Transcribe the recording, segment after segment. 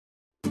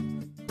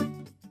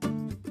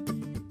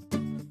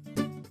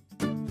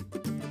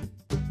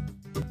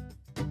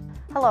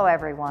Hello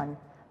everyone,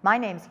 my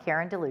name's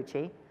Karen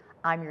DeLuccie.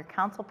 I'm your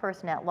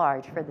councilperson at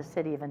large for the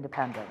City of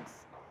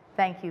Independence.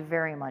 Thank you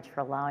very much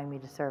for allowing me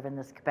to serve in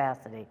this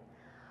capacity.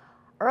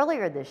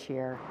 Earlier this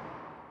year,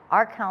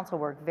 our council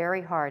worked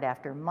very hard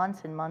after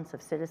months and months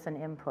of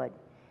citizen input,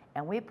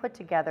 and we put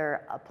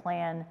together a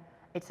plan.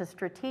 It's a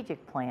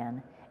strategic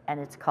plan, and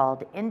it's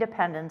called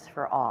Independence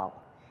for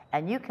All.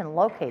 And you can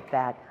locate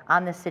that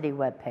on the city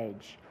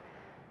webpage.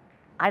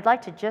 I'd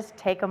like to just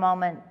take a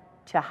moment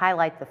to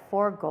highlight the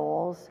 4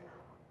 goals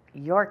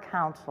your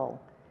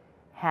council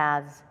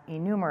has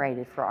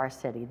enumerated for our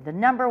city. The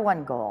number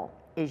 1 goal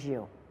is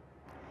you.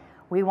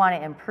 We want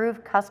to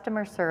improve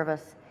customer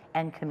service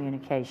and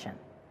communication.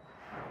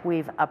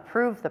 We've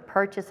approved the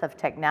purchase of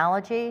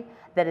technology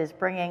that is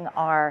bringing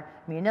our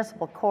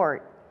municipal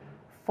court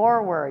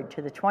forward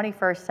to the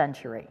 21st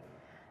century.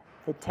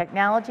 The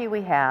technology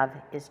we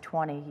have is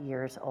 20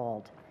 years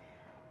old.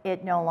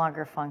 It no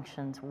longer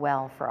functions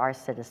well for our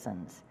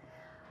citizens.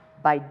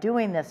 By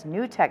doing this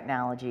new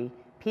technology,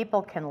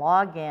 people can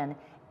log in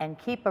and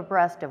keep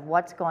abreast of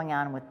what's going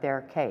on with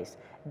their case.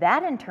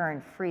 That in turn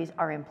frees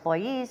our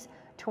employees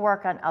to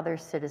work on other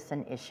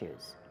citizen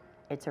issues.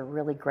 It's a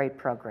really great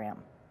program.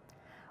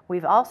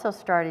 We've also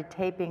started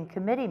taping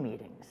committee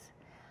meetings.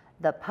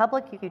 The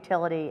Public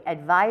Utility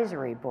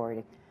Advisory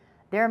Board,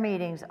 their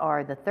meetings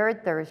are the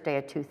 3rd Thursday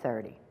at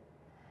 2:30.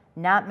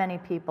 Not many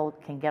people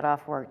can get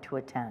off work to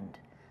attend,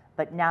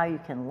 but now you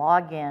can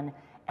log in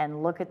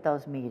and look at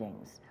those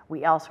meetings.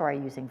 We also are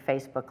using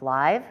Facebook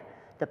Live.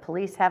 The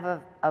police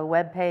have a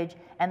web page,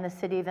 and the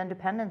City of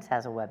Independence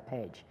has a web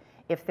page.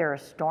 If there are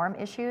storm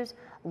issues,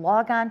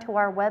 log on to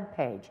our web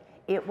page.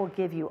 It will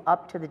give you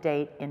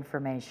up-to-the-date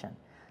information.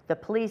 The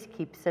police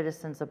keep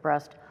citizens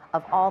abreast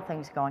of all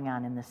things going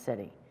on in the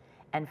city.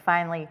 And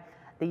finally,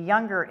 the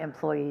younger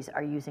employees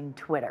are using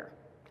Twitter.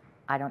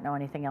 I don't know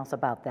anything else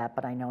about that,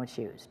 but I know it's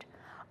used.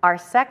 Our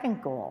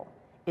second goal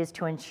is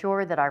to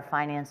ensure that our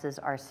finances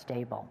are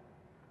stable.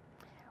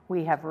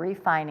 We have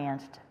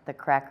refinanced the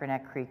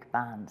Crackerneck Creek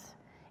bonds.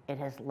 It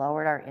has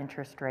lowered our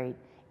interest rate.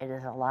 It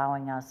is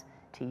allowing us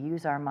to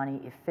use our money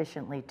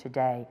efficiently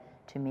today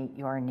to meet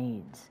your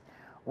needs.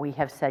 We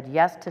have said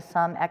yes to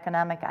some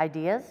economic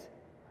ideas,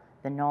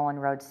 the Nolan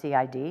Road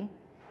CID,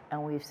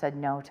 and we've said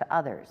no to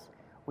others.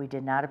 We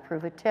did not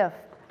approve a TIF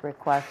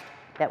request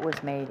that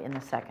was made in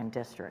the 2nd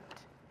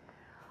District.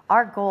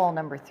 Our goal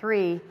number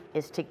 3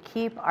 is to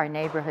keep our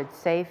neighborhood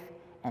safe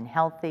and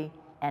healthy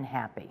and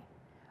happy.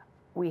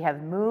 We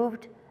have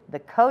moved the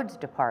codes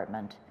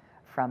department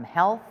from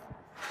health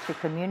to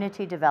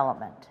community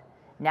development.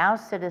 Now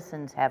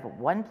citizens have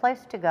one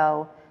place to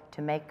go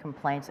to make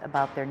complaints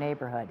about their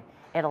neighborhood.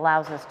 It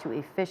allows us to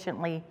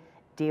efficiently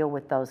deal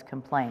with those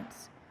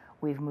complaints.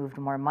 We've moved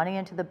more money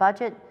into the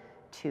budget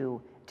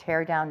to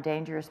tear down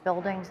dangerous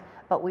buildings,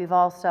 but we've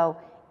also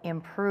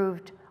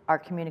improved our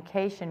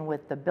communication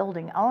with the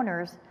building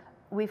owners.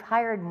 We've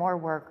hired more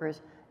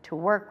workers to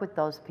work with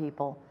those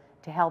people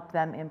to help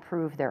them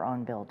improve their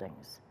own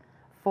buildings.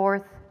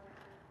 4th,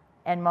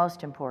 and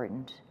most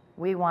important,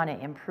 we want to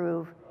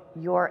improve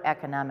your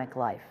economic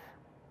life.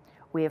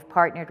 We have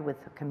partnered with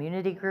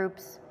community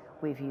groups.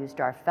 We've used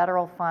our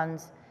federal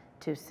funds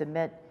to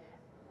submit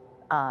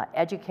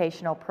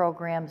educational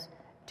programs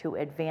to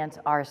advance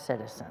our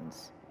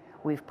citizens.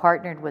 We've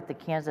partnered with the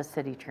Kansas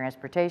City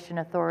Transportation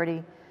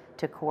Authority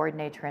to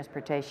coordinate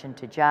transportation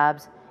to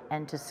jobs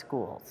and to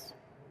schools.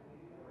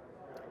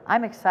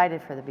 I'm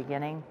excited for the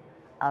beginning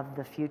of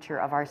the future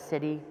of our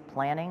city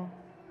planning.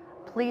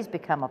 Please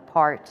become a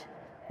part.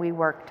 We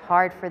worked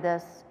hard for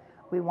this.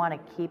 We want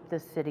to keep the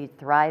city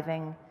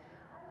thriving.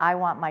 I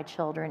want my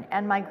children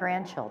and my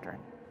grandchildren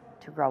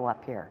to grow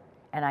up here,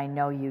 and I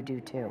know you do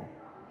too.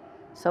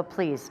 So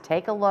please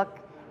take a look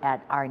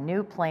at our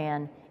new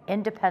plan,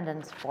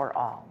 Independence for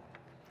All.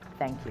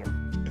 Thank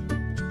you.